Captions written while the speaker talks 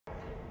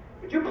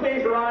Would you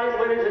please rise,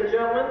 ladies and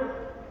gentlemen,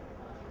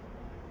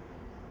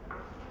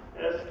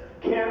 as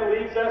Ken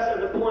leads us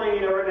in the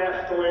playing of our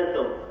national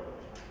anthem.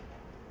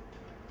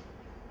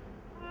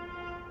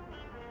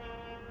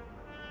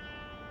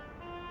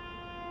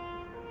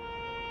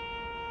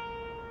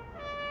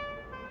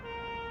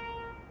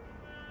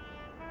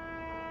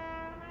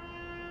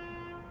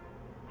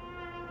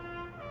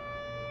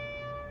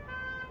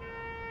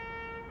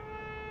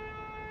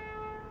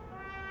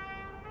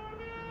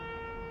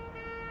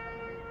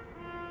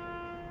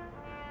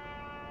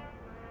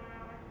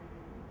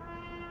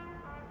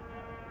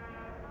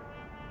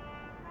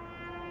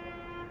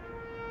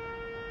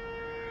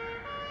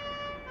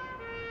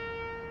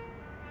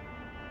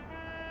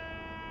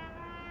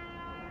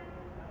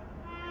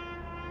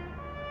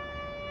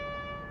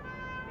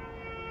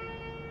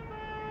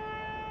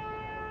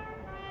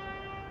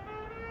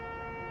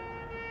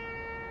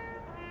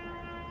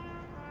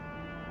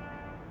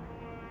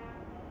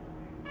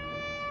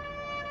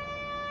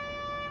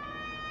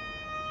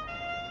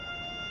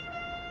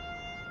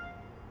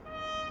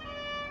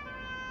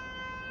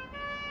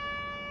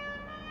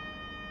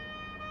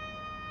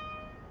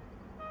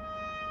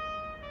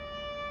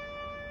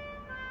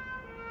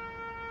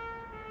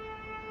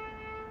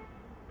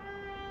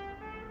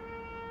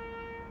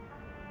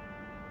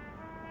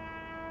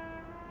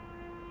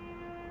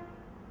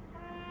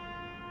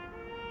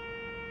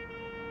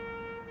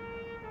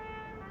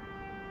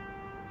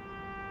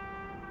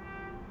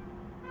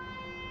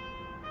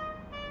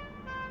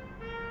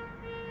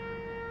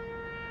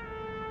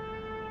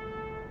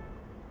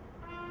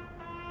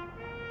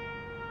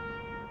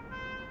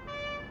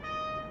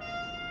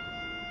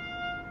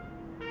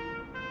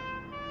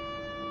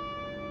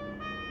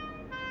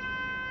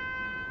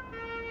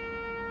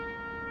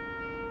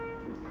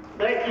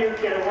 Thank you,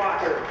 Ken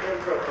Walker, Ken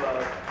from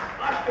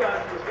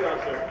Oshkosh,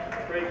 Wisconsin.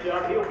 Great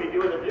job. He'll be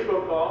doing the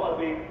bugle call as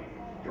we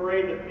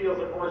parade the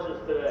fields of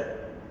horses today.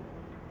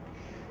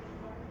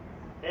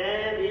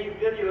 And he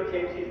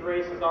videotapes these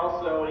races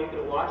also, and you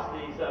can watch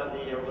these on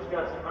the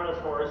Wisconsin Harness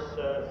Horse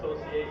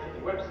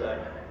Association's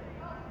website.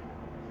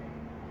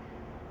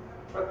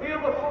 A few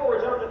of the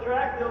forwards on the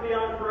track, they'll be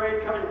on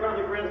parade coming from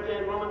the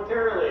grandstand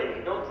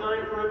momentarily. No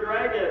time for a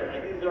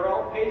dragon. These are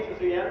all paces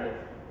again.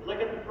 Look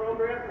at the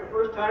program for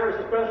first-timers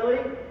especially.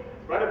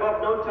 Right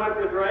above No Time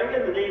for a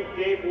Dragon, the name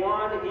Gabe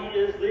Wan, he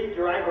is the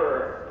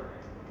driver.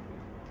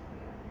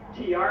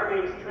 TR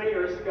means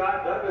trainer.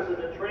 Scott Douglas is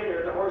the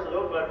trainer. The horse is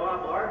owned by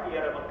Bob Larkey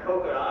out of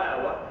Maquoketa,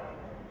 Iowa.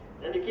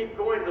 And to keep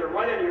going to the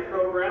right of your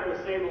program,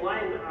 the same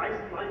line, ice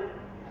line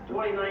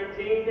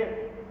 2019,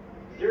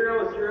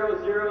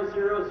 00000.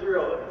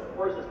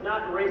 The horse has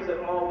not raced at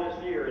all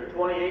this year. In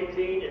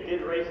 2018, it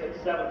did race at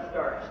 7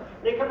 starts.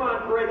 They come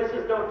on parade. This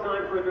is No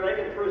Time for a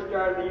Dragon, the first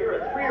start of the year.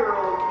 A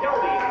 3-year-old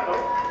Kelby,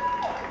 folks.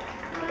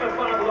 Got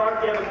Bob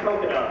Larkey out of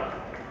Maquoketa.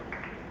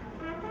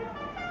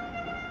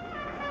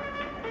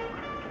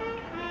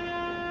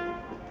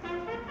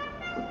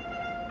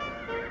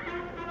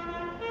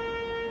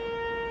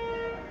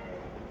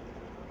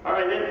 All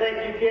right, then thank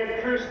you,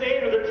 Ken.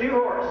 Crusader, the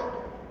 2-horse.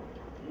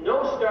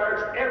 No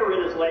starts ever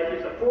in his life.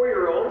 He's a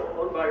 4-year-old,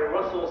 owned by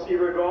Russell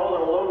Seaver Gall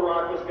in Lone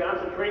Rock,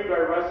 Wisconsin, trained by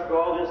Russ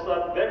Gall, his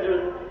son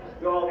Benjamin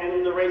Gall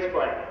in the race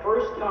bike.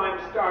 First-time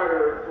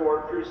starter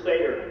for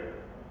Crusader.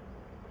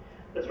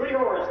 The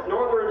 3-horse,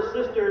 Northern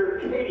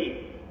Sister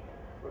Katie,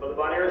 from the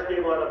Bonaire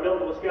stable out of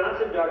Milton,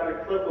 Wisconsin.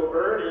 Dr. Cliff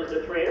O'Byrne is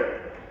the trainer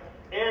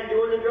and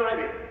doing the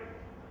driving.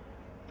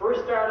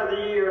 First start of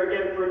the year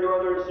again for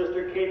Northern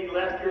Sister Katie.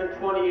 Last year in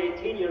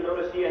 2018, you'll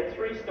notice she had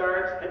 3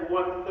 starts and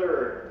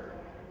 1/3.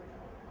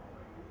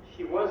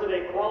 She was in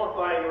a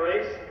qualifying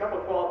race, a couple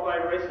of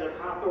qualifying races at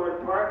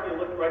Hawthorne Park. You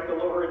look right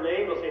below her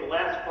name, you'll see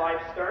last 5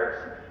 starts.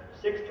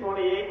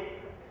 6/28,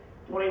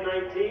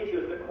 2019, she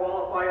was the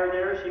qualifier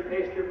there. She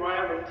paced her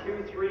mile in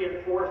 2, 3,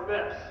 and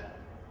 4/5.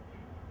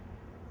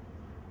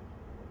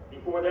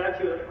 Before that,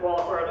 she was the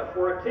qualifier on the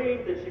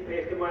 14th, and she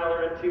paced a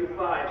miler in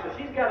 2.5. So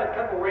she's got a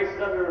couple races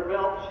under her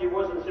belt. She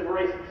was in some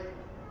races.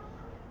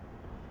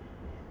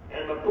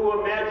 And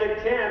Mapua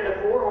Magic 10, the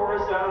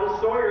 4-horse out of the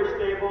Sawyer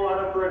stable out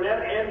of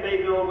Burnett and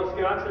Mayville,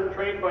 Wisconsin,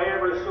 trained by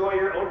Amber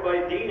Sawyer, owned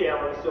by Dean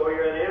Allen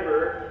Sawyer and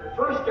Amber.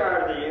 First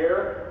start of the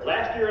year.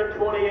 Last year in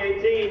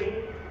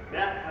 2018,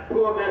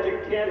 Mapua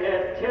Magic 10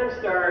 had 10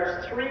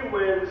 starts, 3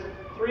 wins,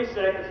 3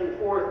 seconds, and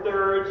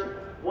 4/3.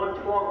 Won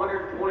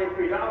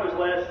 $1,223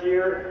 last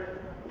year.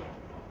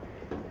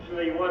 So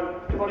they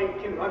won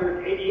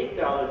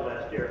 $2,288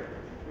 last year.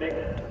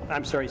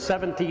 I'm sorry,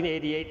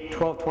 $1,788,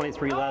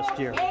 $1,223 last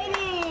year.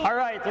 All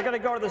right, they're going to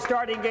go to the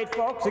starting gate,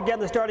 folks. Again,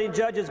 the starting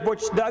judge is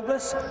Butch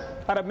Douglas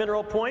out of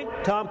Mineral Point.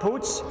 Tom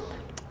Poots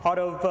out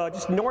of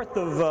just north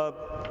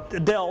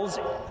of Dells.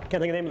 Can't think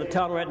of the name of the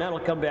town right now.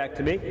 It'll come back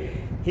to me.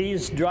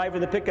 He's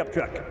driving the pickup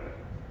truck.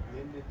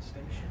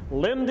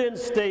 Linden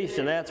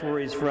Station, that's where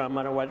he's from.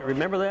 I don't know,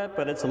 remember that,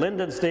 but it's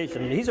Linden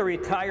Station. He's a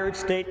retired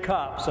state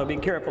cop, so be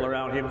careful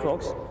around him,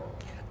 folks.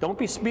 Don't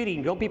be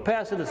speeding. Don't be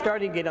passing the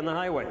starting gate on the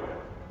highway.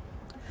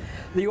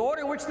 The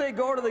order in which they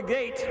go to the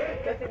gate,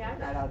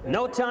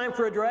 No Time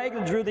for a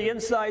Dragon drew the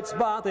inside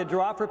spot. They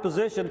draw for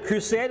position.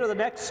 Crusader the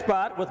next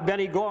spot with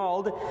Benny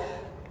Gold.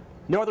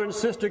 Northern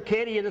Sister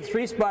Katie in the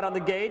 3 spot on the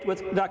gate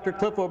with Dr.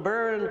 Cliff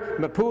O'Byrne.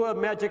 Mapua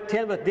Magic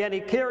 10 with Danny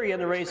Carey in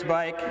the race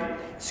bike,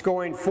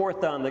 scoring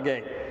 4th on the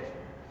gate.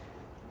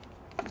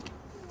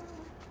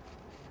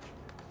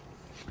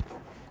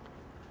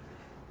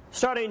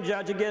 Starting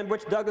judge again,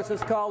 Butch Douglas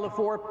has called the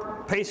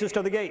 4 pacers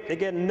to the gate.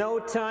 Again, No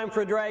Time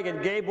for a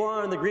Dragon. Gabe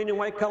Wan, the green and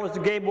white colors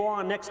of Gabe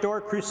Wan. Next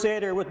door,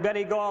 Crusader with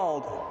Benny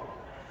Gold.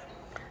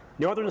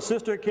 Northern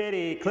Sister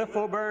Katie, Cliff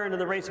O'Byrne in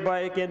the race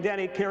bike, and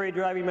Danny Carey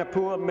driving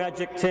Mapua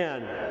Magic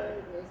 10. There's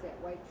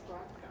that white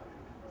truck.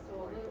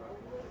 So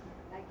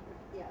like,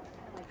 yeah,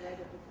 like right at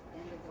the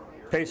end of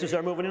the race. Pacers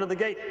are moving into the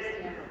gate.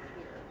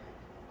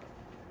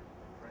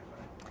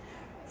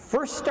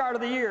 First start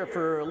of the year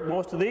for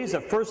most of these,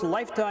 a first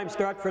lifetime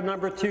start for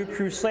number 2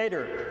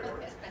 Crusader.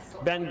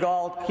 Ben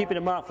Gall keeping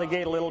him off the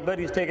gate a little bit.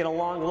 He's taking a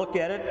long look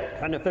at it,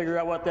 trying to figure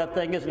out what that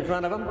thing is in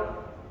front of him.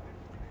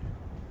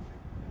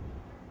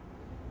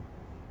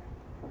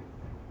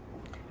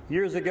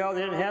 Years ago,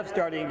 they didn't have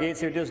starting gates.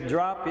 They would just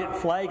drop it,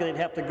 flag, and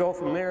they'd have to go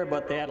from there,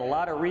 but they had a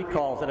lot of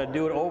recalls that would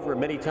do it over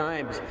many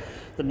times.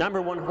 The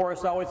number 1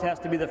 horse always has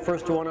to be the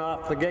first one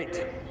off the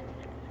gate.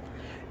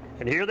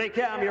 And here they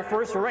come, your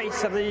first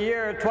race of the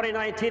year,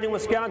 2019 in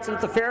Wisconsin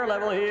at the fair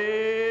level.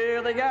 Here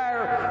they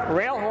go.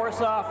 Rail horse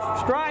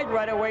off stride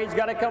right away. He's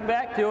got to come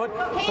back to it.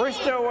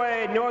 First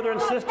away, Northern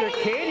Sister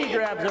Katie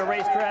grabs the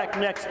racetrack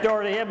next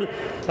door to him.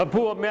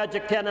 Mapua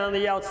Magic 10 on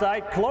the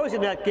outside.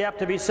 Closing that gap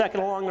to be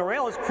second along the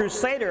rail is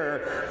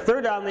Crusader.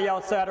 Third on the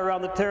outside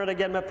around the turn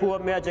again,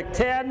 Mapua Magic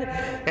 10.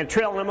 And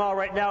trailing them all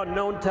right now,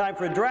 No Time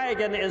for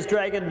Dragon is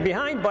dragging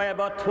behind by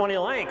about 20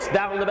 lengths.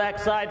 Down the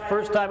backside,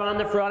 first time on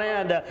the front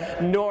end.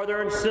 Northern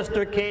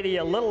Sister Katie,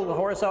 a little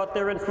horse out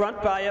there in front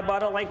by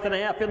about 1.5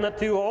 lengths in the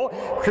 2-hole.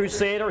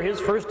 Crusader, his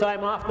first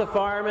time off the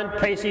farm and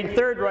pacing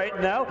third right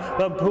now.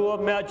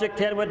 Mapua Magic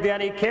 10 with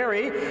Danny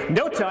Carey.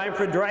 No Time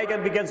for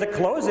Dragon begins to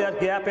close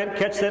that gap and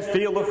catch that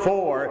field of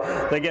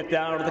 4. They get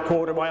down to the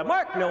quarter mile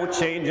mark. No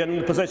change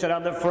in position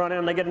on the front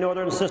end. They get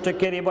Northern Sister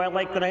Katie by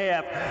 1.5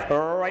 lengths.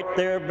 Right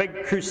there,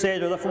 big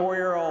Crusader, the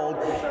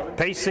 4-year-old.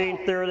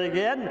 Pacing third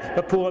again.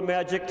 Mapua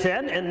Magic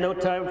 10 and No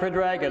Time for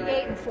Dragon.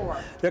 38 and 4.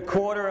 The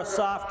quarter, a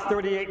soft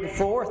 38 and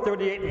 4,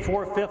 38 and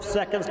 4/5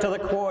 seconds to the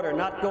quarter.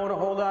 Not going a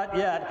whole lot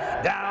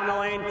yet. Down the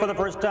lane for the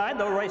first time.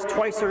 They'll race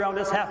twice around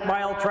this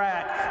half-mile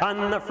track.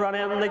 On the front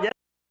end again.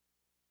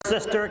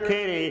 Sister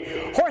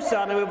Katie. Horse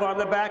on the move on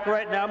the back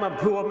right now.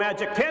 Mapua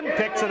Magic 10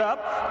 picks it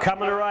up.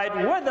 Coming to ride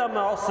with them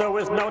also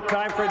is No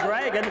Time for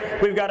Dragon.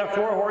 We've got a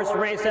 4-horse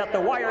race at the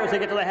wire as they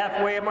get to the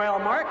halfway mile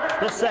mark.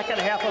 The second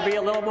half will be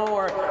a little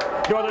more.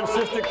 Northern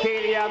Sister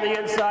Katie on the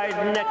inside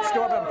next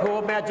door.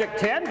 Mapua Magic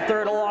 10.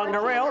 Third along the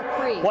rail.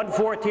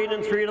 1:14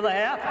 and 3 to the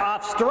half.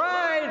 Off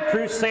stride.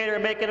 Crusader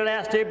making a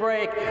nasty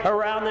break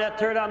around that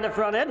turn on the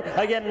front end.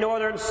 Again,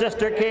 Northern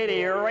Sister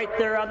Katie right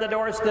there on the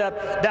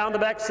doorstep. Down the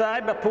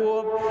backside.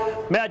 Mapua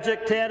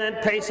Magic 10 and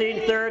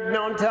pacing third,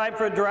 No Time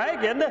for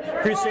Dragon.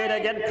 Crusader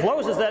again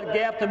closes that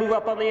gap to move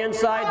up on the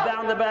inside,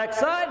 down the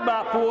backside.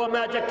 Mapua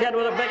Magic 10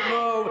 with a big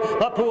move.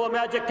 Mapua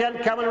Magic 10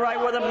 coming right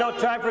with him, No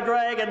Time for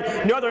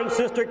Dragon. Northern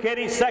Sister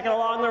Katie second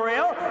along the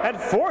rail. And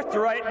fourth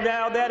right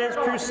now, that is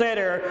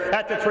Crusader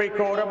at the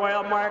 3/4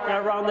 mile mark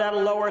around that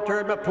lower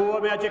turn.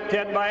 Mapua Magic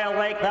 10 by a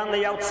length on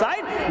the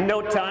outside.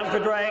 No Time for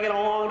Dragon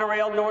along the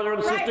rail.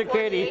 Northern Sister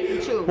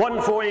Katie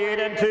 1:48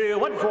 and 2.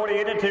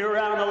 1:48 and 2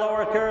 around the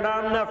lower turn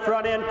on the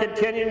front end,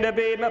 continuing to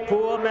be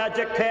Mapua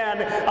Magic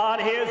 10 on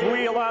his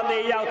wheel on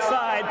the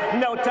outside.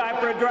 No Time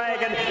for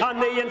Dragon on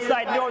the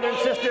inside. Northern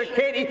Sister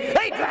Katie.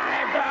 They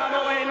drive down the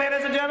lane,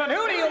 ladies and gentlemen.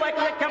 Who do you like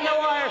to come to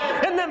wire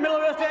in the middle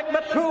of the stick?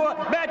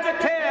 Mapua Magic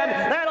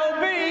 10. That'll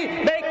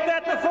be, make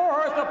that the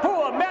 4-horse.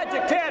 Mapua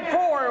Magic 10.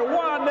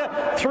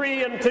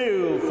 4-1-3 and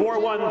 2.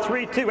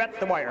 4-1-3-2 at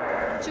the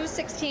wire.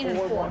 2:16 and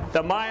 4.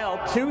 The mile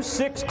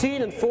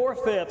 2:16 and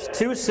 4/5.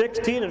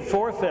 2:16 and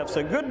 4/5.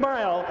 A good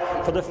mile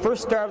for the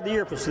first start of the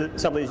year for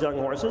some of these young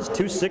horses.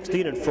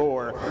 2:16 and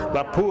 4.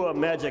 Mapua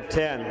Magic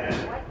 10.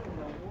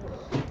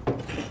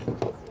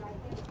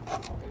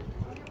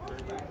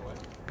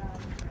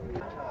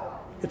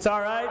 It's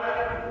all right.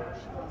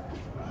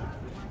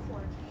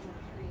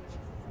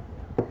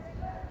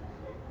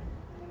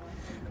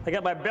 I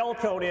got my bell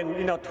tone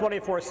in,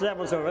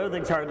 24/7, so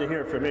everything's hard to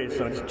hear for me,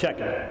 so just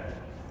checking.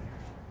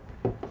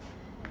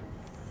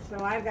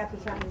 So I've got the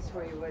times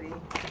for you, Woody.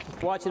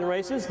 Watching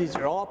races, these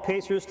are all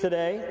pacers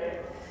today.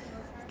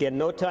 Again,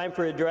 No Time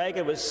for a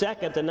Dragon was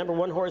second. The number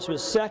 1 horse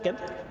was second.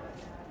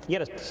 He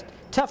had a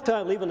tough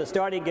time leaving the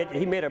starting gate.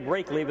 He made a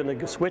break leaving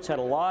the switch, had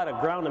a lot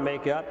of ground to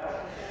make up.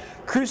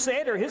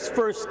 Crusader, his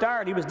first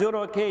start, he was doing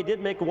okay. He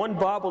did make one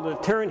bobble to the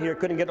turn here,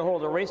 couldn't get a hold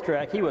of the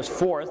racetrack. He was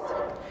 4th.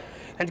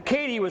 And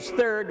Katie was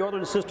 3rd.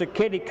 Northern Sister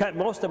Katie cut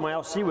most of the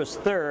mile. She was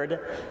 3rd.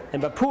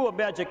 And Mapua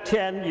Magic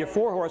 10, your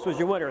 4-horse, was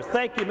your winner.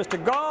 Thank you,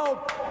 Mr. Gall.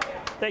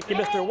 Thank you,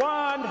 Mr.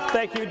 Wand.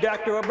 Thank you,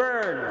 Dr.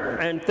 O'Byrne.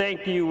 And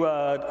thank you,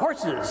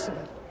 horses.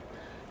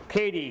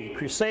 Katie,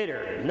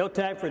 Crusader, No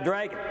Time for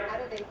Dragon. How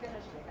did they finish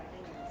it? I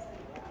didn't even see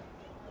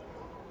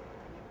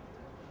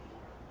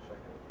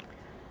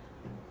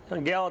that.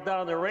 A gal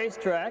down on the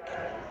racetrack.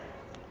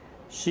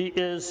 She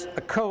is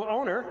a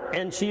co-owner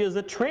and she is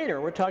a trainer.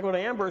 We're talking about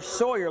Amber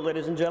Sawyer,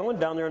 ladies and gentlemen,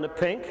 down there in the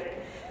pink.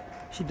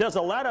 She does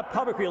a lot of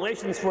public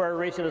relations for our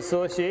racing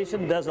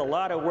association, does a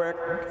lot of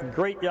work,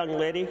 great young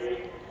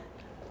lady.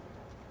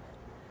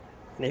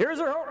 And here's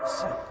her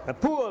horse, a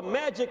Pua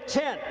Magic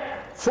 10,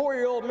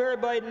 4-year-old mare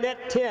by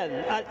Net 10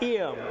 at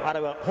EM, out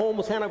of a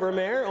Holmes Hanover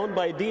mare, owned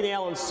by Dean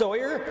Allen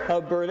Sawyer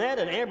of Burnett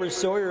and Amber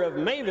Sawyer of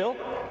Mayville.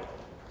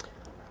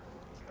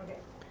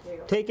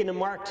 Taking the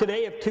mark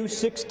today of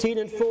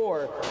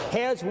 2:16.4.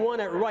 Has won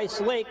at Rice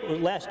Lake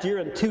last year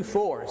in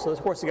 2:4. So this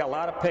horse has got a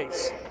lot of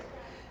pace.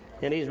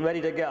 And he's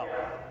ready to go.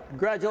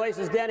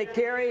 Congratulations, Danny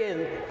Carey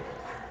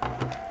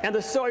and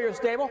the Sawyer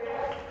stable.